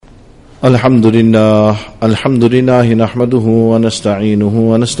Alhamdulillah nahmaduhu wa nasta'inuhu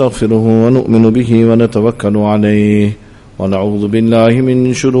wa nastaghfiruhu wa nu'minu bihi wa natawakkalu alayhi wa na'udhu billahi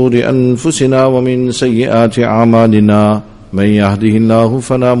min shururi anfusina wa min sayyiati a'malina man yahdihillahu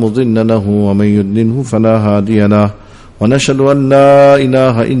fala mudilla lahu wa man yudlilhu fala hadiya lahu wa nashhadu an la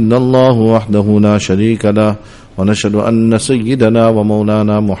ilaha illallah wahdahu la sharika lahu wa nashhadu anna sayyidana wa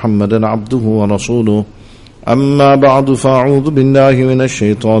maulana Muhammadan abduhu wa rasuluhu. أما بعد فأعوذ بالله من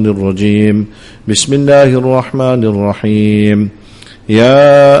الشيطان الرجيم بسم الله الرحمن الرحيم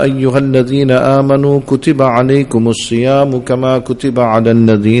يا أيها الذين آمنوا كتب عليكم الصيام كما كتب على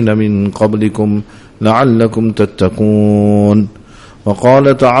الذين من قبلكم لعلكم تتقون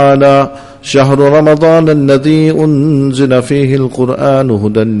وقال تعالى شهر رمضان الذي أنزل فيه القرآن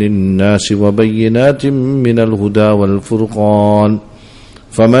هدى للناس وبينات من الهدى والفرقان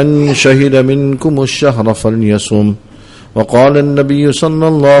فمن شهد منكم الشهر فليصم وقال النبي صلى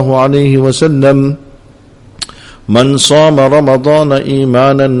الله عليه وسلم من صام رمضان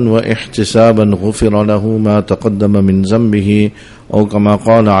إيمانا واحتسابا غفر له ما تقدم من ذنبه أو كما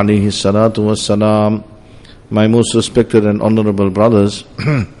قال عليه الصلاة والسلام. My most respected and honorable brothers,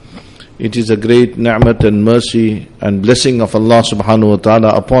 it is a great ni'mat and mercy and blessing of Allah subhanahu wa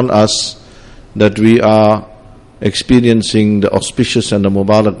ta'ala upon us that we are experiencing the auspicious and the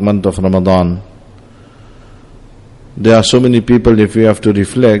Mubarak month of Ramadan. There are so many people, if we have to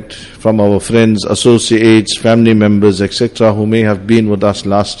reflect, from our friends, associates, family members, etc., who may have been with us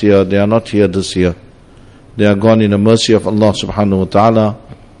last year, they are not here this year. They are gone in the mercy of Allah subhanahu wa ta'ala.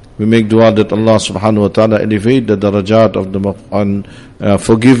 We make dua that Allah subhanahu wa ta'ala elevate the darajat of them on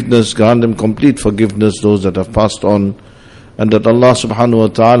forgiveness, grant them complete forgiveness, those that have passed on, and that Allah subhanahu wa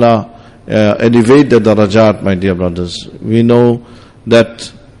ta'ala elevate the darajat, my dear brothers. We know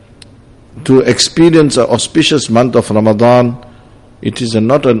that to experience an auspicious month of Ramadan, it is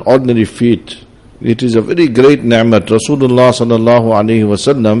not an ordinary feat. It is a very great ni'mat. Rasulullah sallallahu alaihi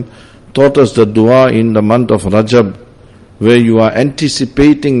wasallam taught us the dua in the month of Rajab, where you are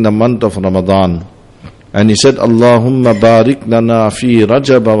anticipating the month of Ramadan. And he said, Allahumma barik lana fi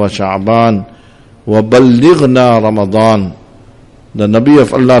Rajab wa Sha'ban wa ballighna Ramadan. The Nabi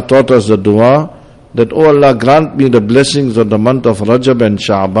of Allah taught us the dua that, oh Allah, grant me the blessings of the month of Rajab and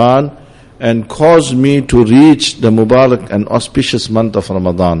Sha'ban and cause me to reach the Mubarak and auspicious month of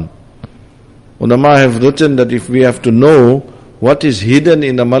Ramadan. Ulama have written that if we have to know what is hidden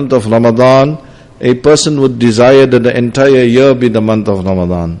in the month of Ramadan, a person would desire that the entire year be the month of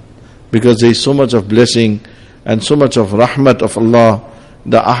Ramadan, because there is so much of blessing and so much of rahmat of Allah.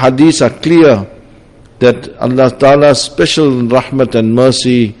 The ahadith are clear that Allah Ta'ala's special rahmat and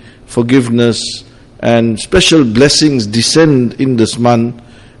mercy, forgiveness and special blessings descend in this month,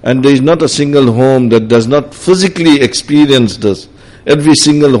 and there is not a single home that does not physically experience this. Every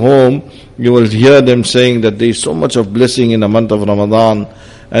single home you will hear them saying that there is so much of blessing in the month of Ramadan,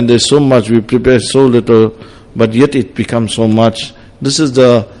 and there is so much, we prepare so little, but yet it becomes so much. This is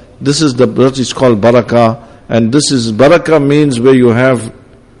what is called barakah, and this is barakah means where you have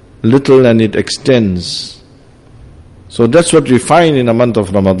little and it extends. So that's what we find in the month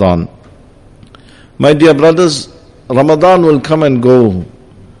of Ramadan. My dear brothers, Ramadan will come and go,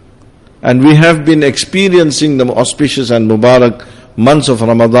 and we have been experiencing the auspicious and Mubarak months of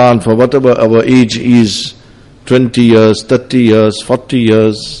Ramadan for whatever our age is, 20 years, 30 years, 40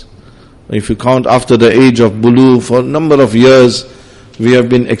 years. If you count after the age of Bulugh, for a number of years we have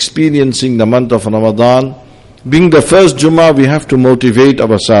been experiencing the month of Ramadan. Being the first Jummah, we have to motivate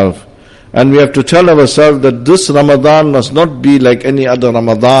ourselves, and we have to tell ourselves that this Ramadan must not be like any other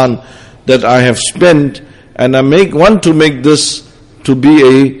Ramadan that I have spent, and I want to make this to be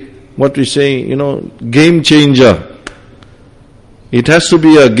a, what we say, game changer. It has to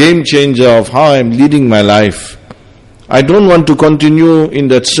be a game changer of how I am leading my life. I don't want to continue in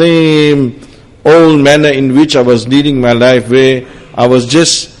that same old manner in which I was leading my life, where I was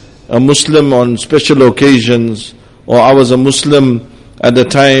just a Muslim on special occasions, or I was a Muslim at the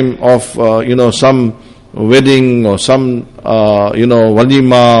time of some wedding or some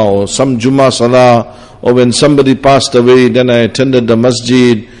walima or some Jummah Salah, or when somebody passed away, then I attended the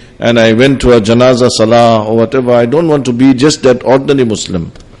masjid and I went to a Janazah Salah or whatever. I don't want to be just that ordinary Muslim.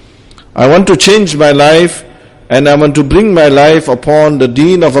 I want to change my life, and I want to bring my life upon the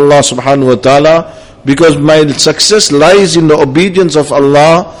deen of Allah subhanahu wa ta'ala, because my success lies in the obedience of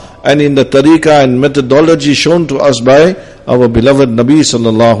Allah and in the tariqah and methodology shown to us by our beloved Nabi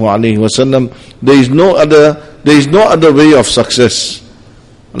sallallahu alaihi wasallam. There is no other way of success.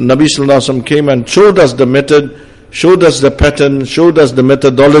 Nabi sallallahu alaihi wasallam came and showed us the method, showed us the pattern, showed us the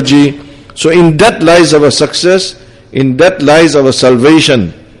methodology. So in that lies our success, in that lies our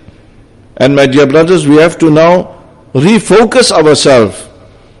salvation. And my dear brothers, we have to now refocus ourselves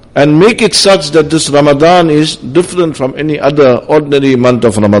and make it such that this Ramadan is different from any other ordinary month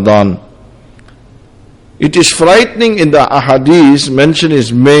of Ramadan. It is frightening in the ahadith, mention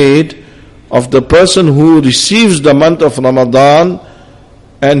is made of the person who receives the month of Ramadan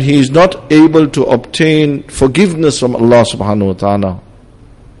and he is not able to obtain forgiveness from Allah subhanahu wa ta'ala.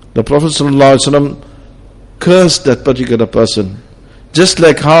 The Prophet sallallahu alaihi wasallam cursed that particular person. Just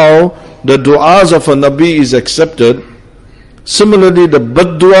like how the du'as of a Nabi is accepted, similarly the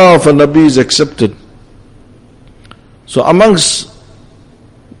bad dua of a Nabi is accepted. So amongst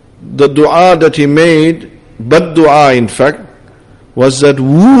the dua that he made, bad dua in fact, was that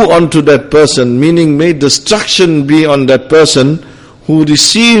woe unto that person, meaning may destruction be on that person who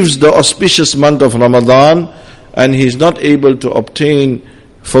receives the auspicious month of Ramadan and he is not able to obtain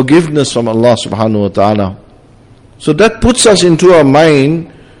forgiveness from Allah subhanahu wa ta'ala. So that puts us into a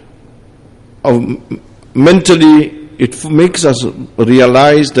mind of mentally, it makes us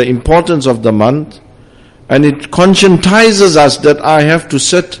realize the importance of the month, and it conscientizes us that I have to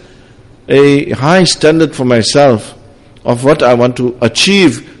set a high standard for myself of what I want to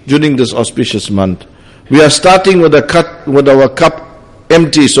achieve during this auspicious month. We are starting with our cup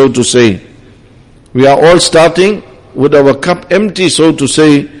empty, so to say. We are all starting with our cup empty, so to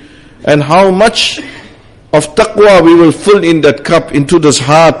say, and how much of taqwa we will fill in that cup, into this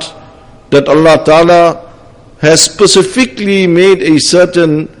heart, that Allah Ta'ala has specifically made a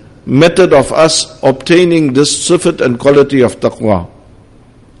certain method of us obtaining this sifat and quality of taqwa.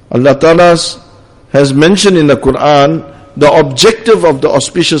 Allah Ta'ala has mentioned in the Quran the objective of the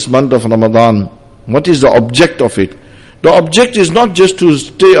auspicious month of Ramadan. What is the object of it? The object is not just to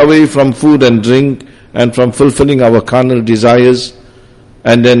stay away from food and drink and from fulfilling our carnal desires,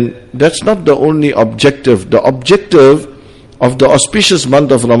 and then that's not the only objective. The objective of the auspicious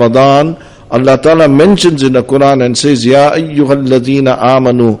month of Ramadan, Allah Ta'ala mentions in the Quran and says, Ya ayyuhal ladhina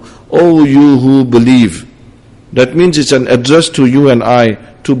amanu, O you who believe. That means it's an address to you and I,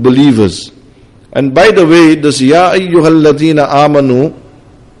 to believers. And by the way, this Ya ayyuhal ladhina amanu,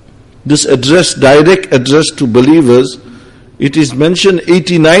 this address, direct address to believers, it is mentioned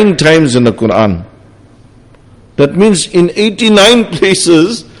 89 times in the Quran. That means in 89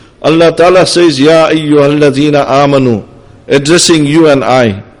 places, Allah Ta'ala says, Ya ayyuhal ladhina amanu, addressing you and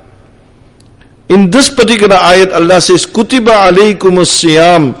I. In this particular ayat, Allah says, Kutiba alaykumus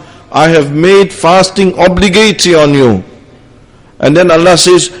siyam, I have made fasting obligatory on you. And then Allah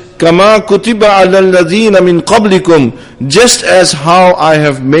says, Kama kutiba alal ladhina min qablikum, just as how I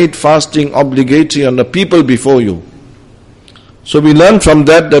have made fasting obligatory on the people before you. So we learn from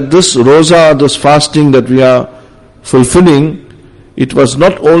that this roza, this fasting that we are fulfilling, it was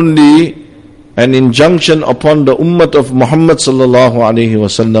not only an injunction upon the ummah of Muhammad sallallahu alaihi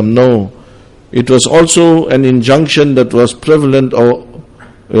wasallam. No, it was also an injunction that was prevalent or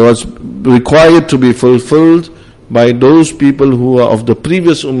was required to be fulfilled by those people who are of the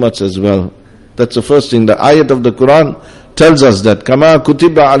previous ummahs as well. That's the first thing. The ayat of the Quran tells us that Kama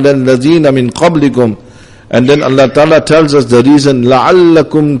kutiba alal ladhina min qablikum, and then Allah Ta'ala tells us the reason,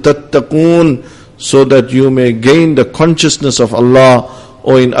 la'allakum tattaqoon, so that you may gain the consciousness of Allah,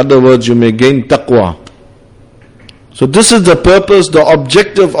 or in other words, you may gain taqwa. So this is the purpose, the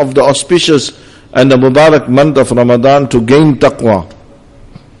objective of the auspicious and the Mubarak month of Ramadan, to gain taqwa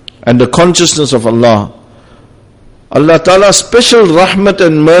and the consciousness of Allah. Allah Ta'ala's special rahmat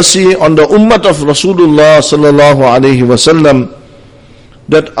and mercy on the ummah of Rasulullah sallallahu alaihi wasallam,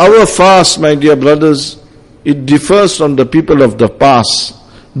 that our fast, my dear brothers, it differs from the people of the past.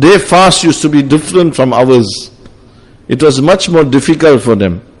 Their fast used to be different from ours. It was much more difficult for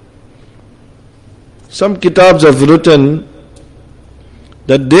them. Some kitabs have written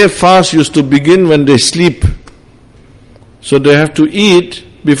that their fast used to begin when they sleep. So they have to eat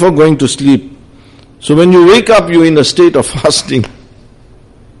before going to sleep. So when you wake up, you're in a state of fasting.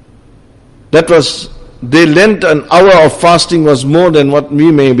 They lent an hour of fasting was more than what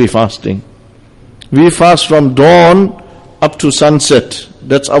we may be fasting. We fast from dawn up to sunset.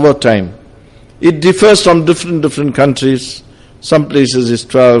 That's our time. It differs from different countries. Some places it's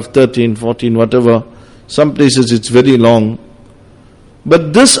 12, 13, 14, whatever. Some places it's very long.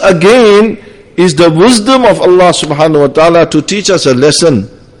 But this again is the wisdom of Allah subhanahu wa ta'ala to teach us a lesson.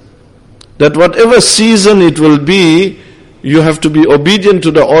 That whatever season it will be, you have to be obedient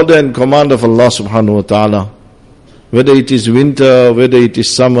to the order and command of Allah subhanahu wa ta'ala. Whether it is winter, whether it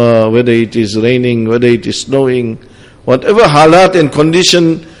is summer, whether it is raining, whether it is snowing, whatever halat and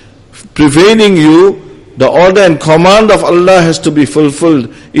condition prevailing you, the order and command of Allah has to be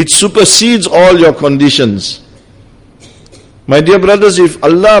fulfilled. It supersedes all your conditions. My dear brothers, if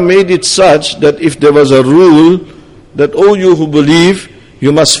Allah made it such that if there was a rule that, oh you who believe,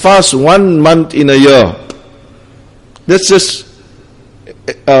 you must fast 1 month in a year. Let's just,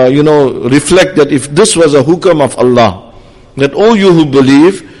 reflect that if this was a hukam of Allah, that, oh you who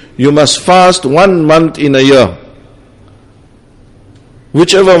believe, you must fast 1 month in a year.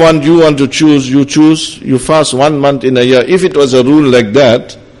 Whichever one you want to choose, you fast 1 month in a year. If it was a rule like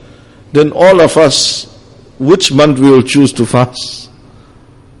that, then all of us, which month we will choose to fast?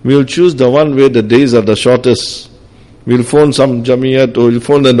 We will choose the one where the days are the shortest. We'll phone some jamiyat or we'll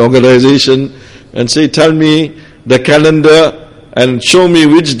phone an organization and say, tell me the calendar and show me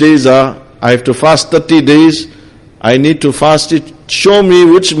which days are. I have to fast 30 days. I need to fast it. Show me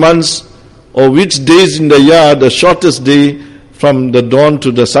which months or which days in the year, the shortest day from the dawn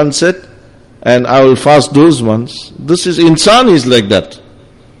to the sunset, and I will fast those months. This is, insan is like that.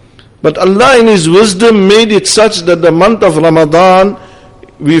 But Allah in His wisdom made it such that the month of Ramadan,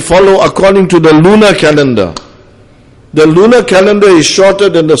 we follow according to the lunar calendar. The lunar calendar is shorter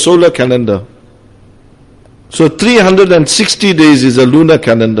than the solar calendar. So 360 days is a lunar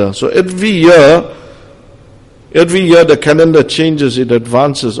calendar. So every year the calendar changes, it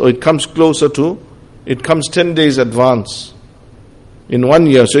advances, or it comes closer to, it comes 10 days advance in 1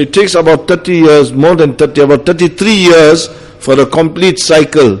 year. So it takes about 30 years, more than 30, about 33 years for a complete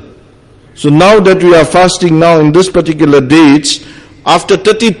cycle. So now that we are fasting now in this particular dates, after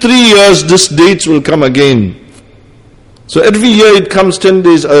 33 years this dates will come again. So every year it comes 10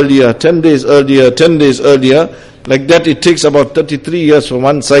 days earlier, 10 days earlier, 10 days earlier. Like that it takes about 33 years for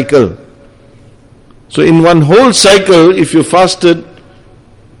one cycle. So in one whole cycle, if you fasted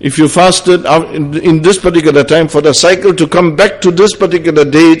in this particular time, for the cycle to come back to this particular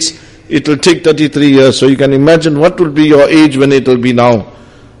dates, it will take 33 years. So you can imagine what will be your age when it will be now,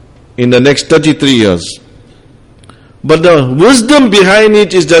 in the next 33 years. But the wisdom behind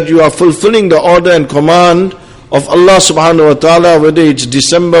it is that you are fulfilling the order and command of Allah subhanahu wa ta'ala, whether it's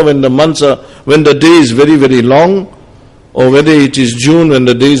December when the day is very, very long, or whether it is June when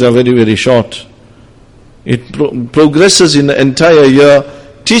the days are very, very short. It progresses in the entire year,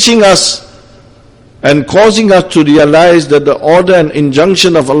 teaching us and causing us to realize that the order and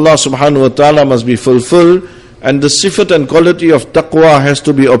injunction of Allah subhanahu wa ta'ala must be fulfilled, and the sifat and quality of taqwa has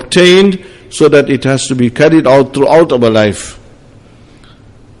to be obtained, so that it has to be carried out throughout our life.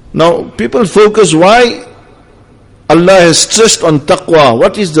 Now people focus why Allah has stressed on taqwa.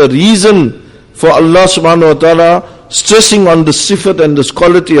 What is the reason for Allah subhanahu wa ta'ala stressing on the sifat and this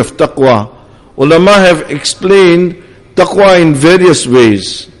quality of taqwa? Ulama have explained taqwa in various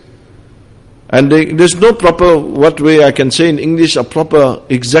ways. And there's no proper, what way I can say in English, a proper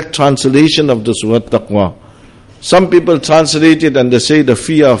exact translation of this word taqwa. Some people translate it and they say the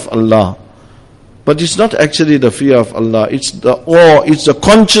fear of Allah. But it's not actually the fear of Allah. It's the awe, it's the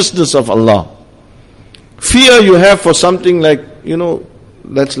consciousness of Allah. Fear you have for something like,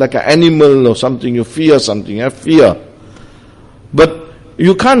 that's like an animal or something, you fear something, you have fear. But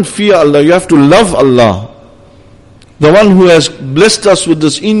you can't fear Allah, you have to love Allah. The one who has blessed us with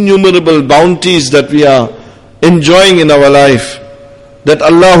this innumerable bounties that we are enjoying in our life. That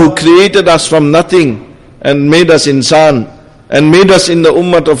Allah who created us from nothing and made us insan, and made us in the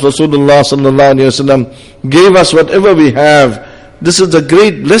ummah of Rasulullah sallallahu alaihi wasallam, gave us whatever we have. This is the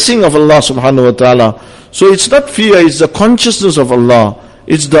great blessing of Allah subhanahu wa ta'ala. So it's not fear, it's the consciousness of Allah.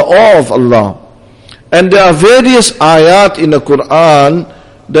 It's the awe of Allah. And there are various ayat in the Quran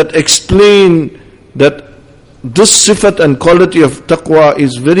that explain that this sifat and quality of taqwa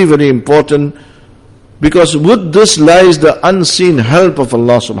is very, very important, because with this lies the unseen help of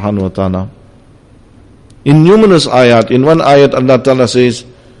Allah subhanahu wa ta'ala. In numerous ayat, in one ayat Allah ta'ala says,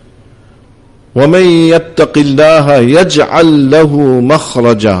 وَمَن يَتَّقِ اللَّهَ يَجْعَلْ لَهُ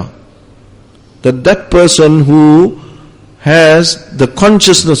مَخْرَجًا. That person who has the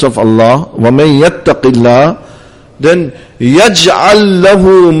consciousness of Allah, وَمَن يَتَّقِ اللَّهَ, then يَجْعَلْ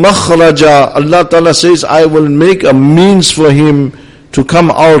لَهُ مَخْرَجًا. Allah ta'ala says, I will make a means for him to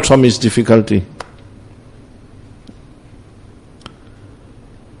come out from his difficulty.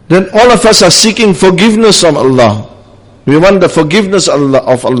 Then all of us are seeking forgiveness from Allah. We want the forgiveness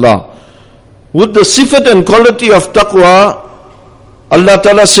of Allah. With the sifat and quality of taqwa, Allah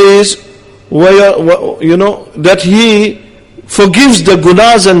Ta'ala says, that He forgives the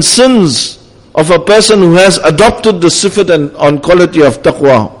gunas and sins of a person who has adopted the sifat and quality of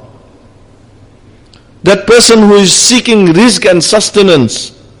taqwa. That person who is seeking rizq and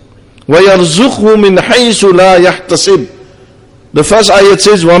sustenance. وَيَرْزُقْهُ مِنْ حَيْثُ لَا يَحْتَسِبْ. The first ayat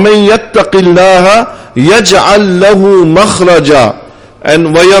says, وَمَن يَتَّقِ اللَّهَ يَجْعَلْ لَهُ مَخْرَجًا.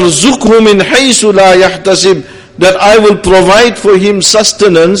 And وَيَرْزُقْهُ مِنْ حَيْثُ لَا يَحْتَسِبْ. that I will provide for him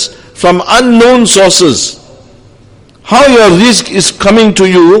sustenance from unknown sources. How your rizq is coming to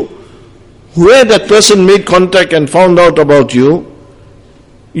you, where that person made contact and found out about you,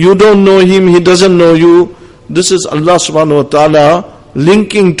 you don't know him, he doesn't know you. This is Allah subhanahu wa ta'ala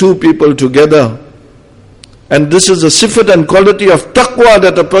linking two people together. And this is the sifat and quality of taqwa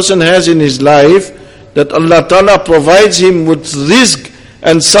that a person has in his life, that Allah ta'ala provides him with rizq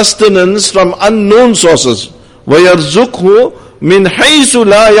and sustenance from unknown sources. وَيَرْزُقْهُ مِنْ حَيْثُ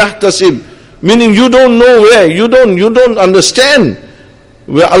لَا يَحْتَسِبْ. Meaning you don't know where, you don't understand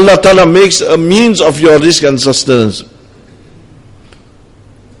where Allah ta'ala makes a means of your rizq and sustenance.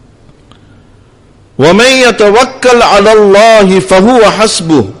 وَمَنْ يَتَوَكَّلْ عَلَى اللَّهِ فَهُوَ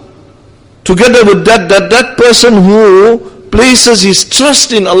حَسْبُهُ. Together with that person who places his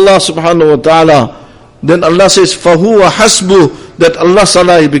trust in Allah subhanahu wa ta'ala, then Allah says, فَهُوَ حَسْبُهُ, that Allah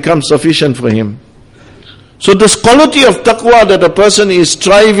ta'ala becomes sufficient for him. So this quality of taqwa that a person is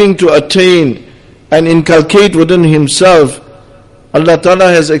striving to attain and inculcate within himself, Allah ta'ala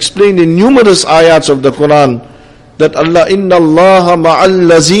has explained in numerous ayats of the Quran, that Allah, inna Allah ma'al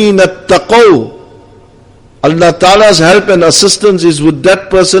lazina taqaw. Allah ta'ala's help and assistance is with that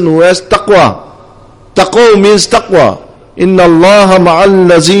person who has taqwa. Taqaw means taqwa. Inna Allah ma'al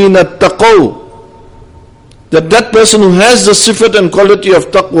lazina taqaw. That person who has the sifat and quality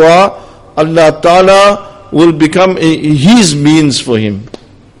of taqwa, Allah ta'ala will become his means for him.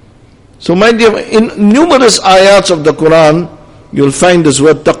 So my dear, in numerous ayats of the Quran, you'll find this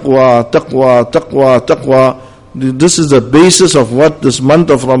word taqwa, taqwa, taqwa, taqwa. This is the basis of what this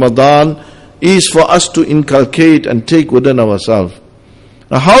month of Ramadan is for us to inculcate and take within ourselves.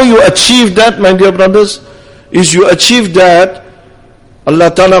 Now how you achieve that, my dear brothers, is you achieve that Allah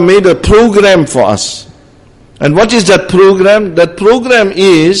Ta'ala made a program for us. And what is that program? That program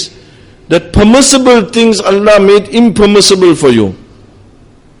is that permissible things Allah made impermissible for you.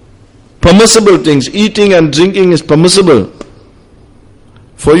 Permissible things, eating and drinking is permissible.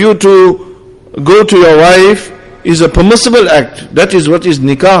 For you to go to your wife is a permissible act. That is what is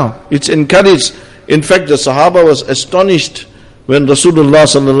nikah. It's encouraged. In fact, the Sahaba was astonished when Rasulullah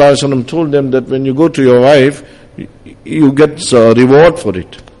sallallahu alaihi wasallam told them that when you go to your wife, you get a reward for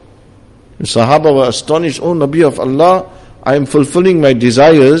it. The Sahaba were astonished. Oh Nabi of Allah, I am fulfilling my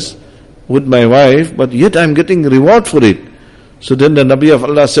desires with my wife, but yet I am getting reward for it. So then the Nabi of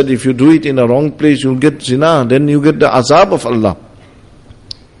Allah said, if you do it in a wrong place, you'll get zina, then you get the azab of Allah.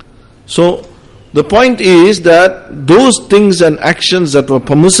 So the point is that those things and actions that were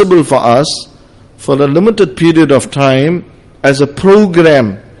permissible for us for a limited period of time, as a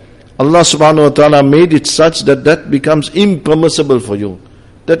program, Allah subhanahu wa ta'ala made it such that that becomes impermissible for you.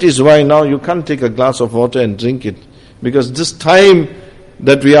 That is why now you can't take a glass of water and drink it. Because this time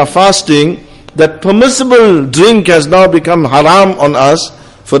that we are fasting, that permissible drink has now become haram on us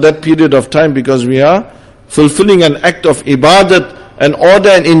for that period of time, because we are fulfilling an act of ibadat, an order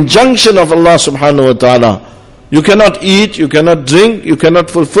and injunction of Allah subhanahu wa ta'ala. You cannot eat, you cannot drink, you cannot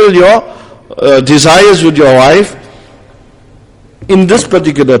fulfill your desires with your wife in this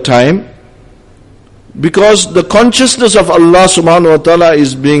particular time, because the consciousness of Allah subhanahu wa ta'ala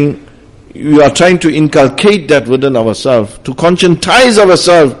is being, we are trying to inculcate that within ourselves, to conscientize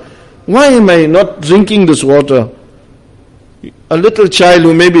ourselves. Why am I not drinking this water? A little child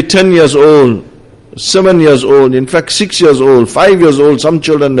who may be 10 years old, 7 years old, in fact 6 years old, 5 years old, some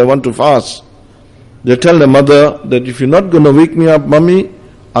children, they want to fast. They tell the mother that if you're not going to wake me up, mommy,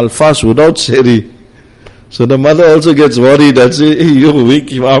 I'll fast without sehri. So the mother also gets worried and say, hey, you wake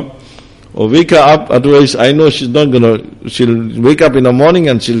him up or wake her up, otherwise I know she's not going to, she'll wake up in the morning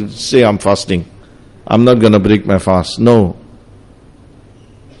and she'll say, I'm fasting. I'm not going to break my fast. No.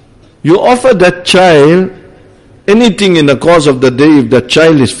 You offer that child anything in the course of the day. If the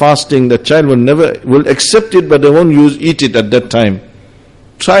child is fasting, the child will accept it, but they won't eat it at that time.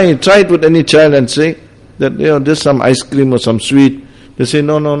 Try it with any child and say that, there's some ice cream or some sweet. They say,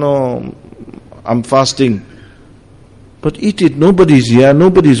 no, I'm fasting. But eat it, nobody's here,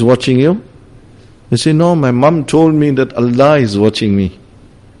 nobody's watching you. They say, no, my mom told me that Allah is watching me.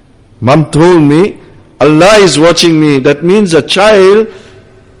 Mom told me, Allah is watching me. That means a child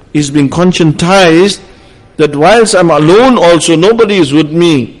is being conscientized that whilst I'm alone also, nobody is with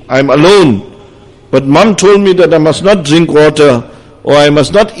me, I'm alone. But mom told me that I must not drink water or I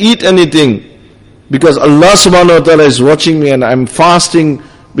must not eat anything because Allah subhanahu wa ta'ala is watching me, and I'm fasting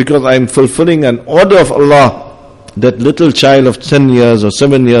because I'm fulfilling an order of Allah. That little child of 10 years or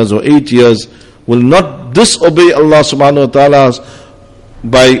 7 years or 8 years will not disobey Allah subhanahu wa ta'ala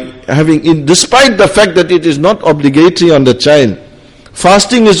by having, despite the fact that it is not obligatory on the child.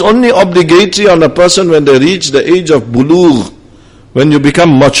 Fasting is only obligatory on a person when they reach the age of bulugh, when you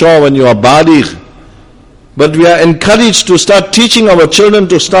become mature, when you are baligh. But we are encouraged to start teaching our children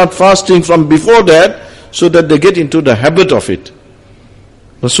to start fasting from before that, so that they get into the habit of it.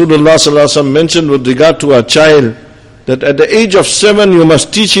 Rasulullah sallallahu alaihi wasallam mentioned with regard to a child that at the age of 7 you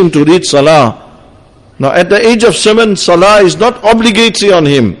must teach him to read salah. Now at the age of 7, salah is not obligatory on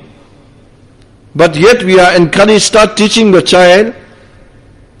him. But yet we are encouraged, start teaching the child.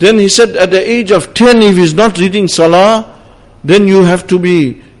 Then he said at the age of 10, if he is not reading salah, then you have to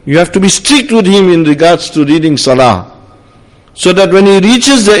be strict with him in regards to reading salah. So that when he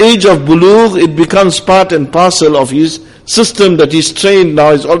reaches the age of bulugh, it becomes part and parcel of his system that he's trained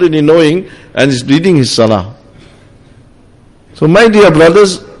now, is already knowing and is reading his salah. So my dear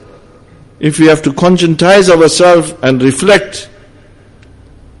brothers, if we have to conscientize ourselves and reflect,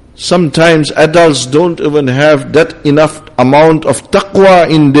 sometimes adults don't even have that enough amount of taqwa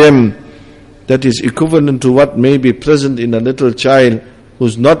in them that is equivalent to what may be present in a little child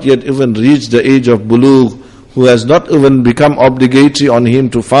who's not yet even reached the age of bulugh, who has not even become obligatory on him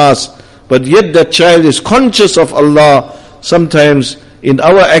to fast, but yet that child is conscious of Allah. Sometimes in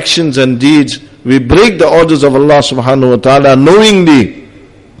our actions and deeds, we break the orders of Allah subhanahu wa ta'ala knowingly.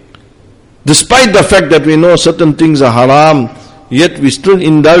 Despite the fact that we know certain things are haram, yet we still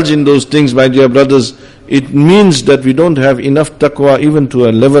indulge in those things, my dear brothers. It means that we don't have enough taqwa even to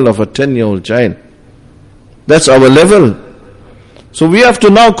a level of a 10-year-old child. That's our level. So we have to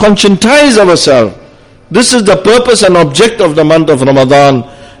now conscientize ourselves. This is the purpose and object of the month of Ramadan.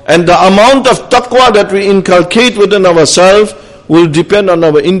 And the amount of taqwa that we inculcate within ourselves will depend on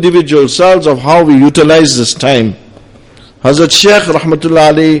our individual selves of how we utilize this time. Hazrat Shaykh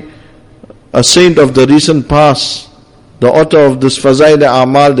Rahmatullah Alayhi, a saint of the recent past, the author of this Fazail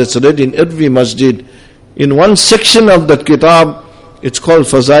Amal that's read in every masjid, in one section of that kitab, it's called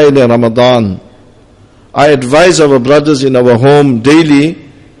Fazail Ramadan. I advise our brothers in our home daily,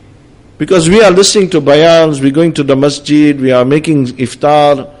 because we are listening to bayans, we're going to the masjid, we are making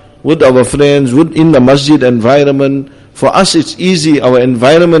iftar with our friends, in the masjid environment. For us it's easy, our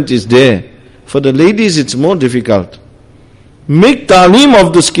environment is there. For the ladies it's more difficult. Make ta'aleem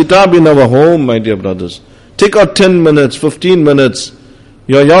of this kitab in our home, my dear brothers. Take out 10 minutes, 15 minutes.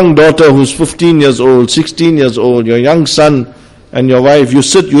 Your young daughter who's 15 years old, 16 years old, your young son and your wife, you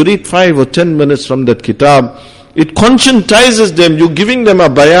sit, you read 5 or 10 minutes from that kitab. It conscientizes them. You're giving them a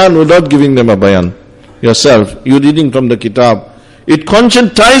bayan without giving them a bayan yourself. You're reading from the kitab. It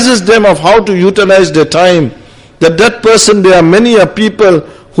conscientizes them of how to utilize their time. That person, there are many people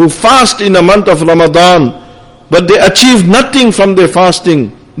who fast in the month of Ramadan, but they achieve nothing from their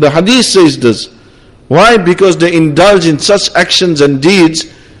fasting. The hadith says this. Why? Because they indulge in such actions and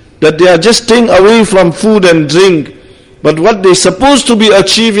deeds that they are just staying away from food and drink. But what they're supposed to be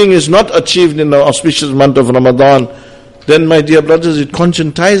achieving is not achieved in the auspicious month of Ramadan. Then, my dear brothers, it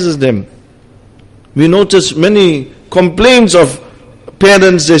conscientizes them. We notice many complaints of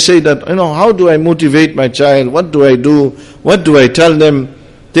parents. They say that, how do I motivate my child? What do I do? What do I tell them?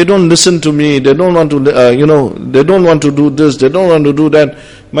 They don't listen to me. They don't want to, they don't want to do this. They don't want to do that.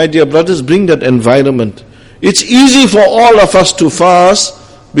 My dear brothers, bring that environment. It's easy for all of us to fast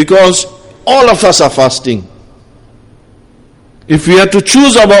because all of us are fasting. If we have to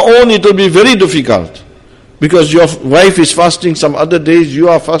choose our own, it will be very difficult. Because your wife is fasting some other days, you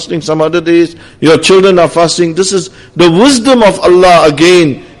are fasting some other days, your children are fasting. This is the wisdom of Allah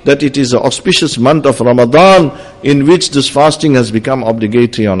again, that it is an auspicious month of Ramadan in which this fasting has become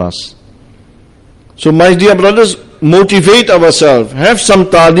obligatory on us. So my dear brothers, motivate ourselves. Have some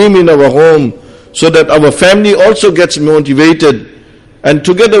ta'aleem in our home so that our family also gets motivated. And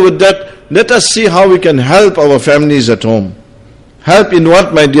together with that, let us see how we can help our families at home. Help in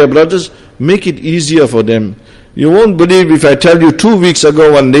what, my dear brothers? Make it easier for them. You won't believe if I tell you 2 weeks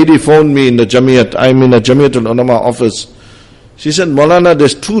ago one lady phoned me in the Jamiyat. I'm in a Jamiyat al-Ulama office. She said, Maulana,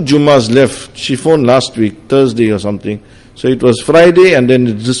 there's 2 Jummahs left. She phoned last week, Thursday or something. So it was Friday and then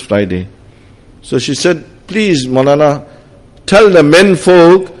it's this Friday. So she said, please Maulana, tell the men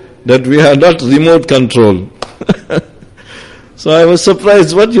folk that we are not remote control. So I was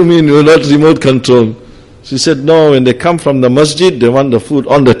surprised, what do you mean you're not remote control? She said, no, when they come from the masjid, they want the food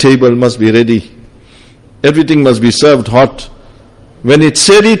on the table, must be ready. Everything must be served hot. When it's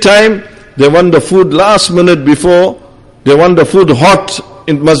sehri time, they want the food last minute before. They want the food hot.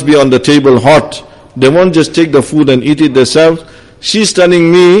 It must be on the table hot. They won't just take the food and eat it themselves. She's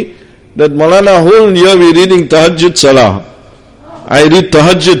telling me that Maulana, whole year we're reading Tahajjud Salah. I read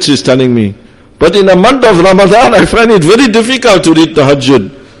Tahajjud, she's telling me. But in the month of Ramadan, I find it very difficult to read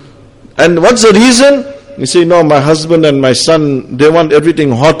Tahajjud. And what's the reason? You say, no, my husband and my son, they want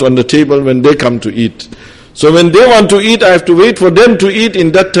everything hot on the table when they come to eat. So when they want to eat, I have to wait for them to eat.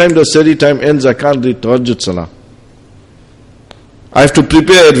 In that time, the Sahri time ends. I can't read Tahajjud Salah. I have to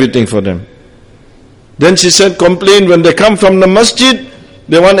prepare everything for them. Then she said, complain when they come from the masjid,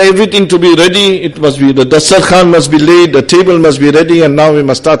 they want everything to be ready. It must be, the dasarkhan must be laid, the table must be ready, and now we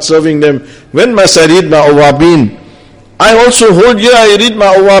must start serving them. When must I read my awabin? I also whole year I read my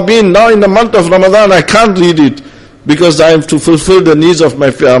awabin. Now in the month of Ramadan I can't read it because I have to fulfill the needs of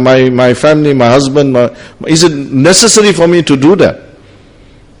my family, my husband. Is it necessary for me to do that?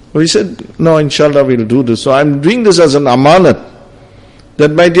 So he said, no, inshallah we'll do this. So I'm doing this as an amanat.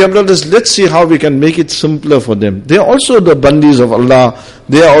 That, my dear brothers, let's see how we can make it simpler for them. They are also the bandis of Allah.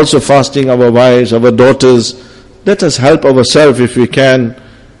 They are also fasting, our wives, our daughters. Let us help ourselves if we can.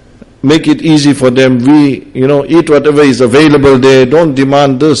 Make it easy for them. We, eat whatever is available there. Don't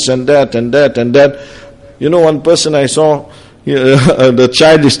demand this and that and that and that. One person I saw, the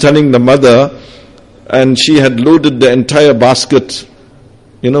child is telling the mother, and she had loaded the entire basket.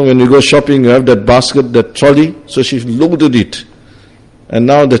 When you go shopping, you have that basket, that trolley. So she loaded it. And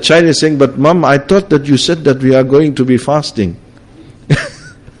now the child is saying, but mom, I thought that you said that we are going to be fasting.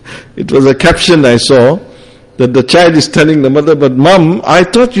 It was a caption I saw, that the child is telling the mother, but mom, I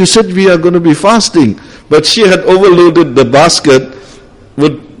thought you said we are going to be fasting. But she had overloaded the basket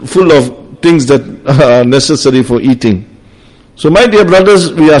full of things that are necessary for eating. So my dear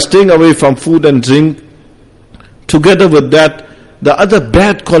brothers, we are staying away from food and drink. Together with that, the other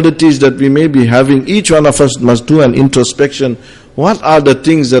bad qualities that we may be having, each one of us must do an introspection. What are the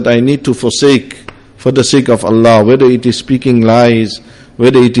things that I need to forsake for the sake of Allah? Whether it is speaking lies,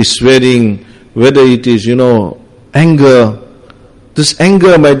 whether it is swearing, whether it is, anger. This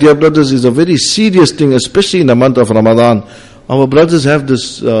anger, my dear brothers, is a very serious thing, especially in the month of Ramadan. Our brothers have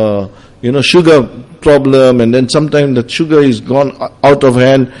this, sugar problem, and then sometimes the sugar is gone out of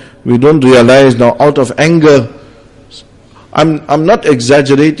hand. We don't realize now, out of anger. I'm not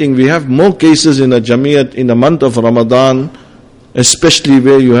exaggerating. We have more cases in a Jamiat in the month of Ramadan, especially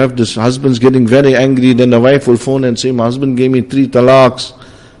where you have this husband's getting very angry, then the wife will phone and say, my husband gave me 3 talaqs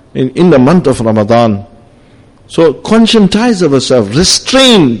in the month of Ramadan. So conscientize ourselves,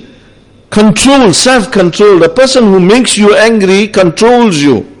 restrain, control, self-control. The person who makes you angry controls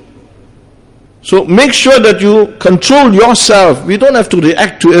you. So make sure that you control yourself. We don't have to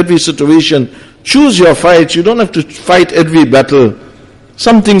react to every situation. Choose your fights. You don't have to fight every battle.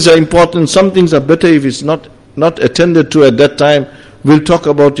 Some things are important, some things are better if it's not attended to at that time. We'll talk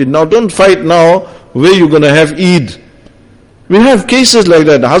about it now. Don't fight now where you're going to have Eid. We have cases like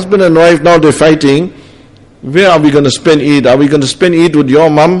that. Husband and wife, now they're fighting. Where are we going to spend Eid? Are we going to spend Eid with your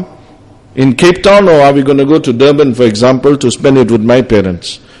mom in Cape Town, or are we going to go to Durban, for example, to spend it with my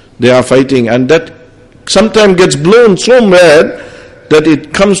parents? They are fighting, and that sometimes gets blown so mad that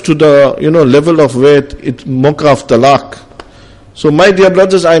it comes to the level of where it's mocha of talaq. So my dear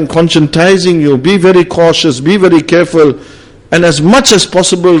brothers, I am conscientizing you, be very cautious, be very careful, and as much as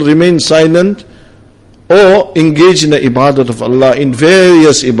possible remain silent or engage in the ibadat of Allah in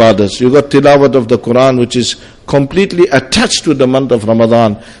various ibadats. You got tilawat of the Quran, which is completely attached to the month of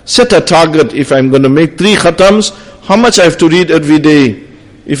Ramadan. Set a target. If I'm going to make 3 khatams, how much I have to read every day?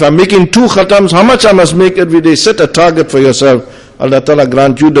 If I'm making 2 khatams, how much I must make every day? Set a target for yourself. Allah Ta'ala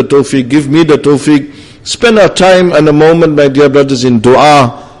grant you the tawfiq, give me the tawfiq. Spend our time and a moment, my dear brothers, in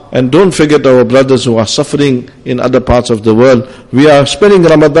dua. And don't forget our brothers who are suffering in other parts of the world. We are spending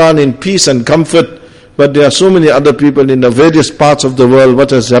Ramadan in peace and comfort, but there are so many other people in the various parts of the world. What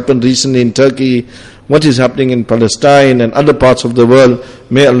has happened recently in Turkey, what is happening in Palestine and other parts of the world.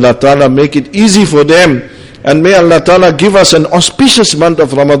 May Allah Ta'ala make it easy for them. And may Allah Ta'ala give us an auspicious month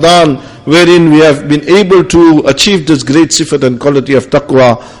of Ramadan, wherein we have been able to achieve this great sifat and quality of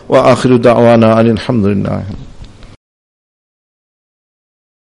taqwa. Wa akhiru da'wana alhamdulillah.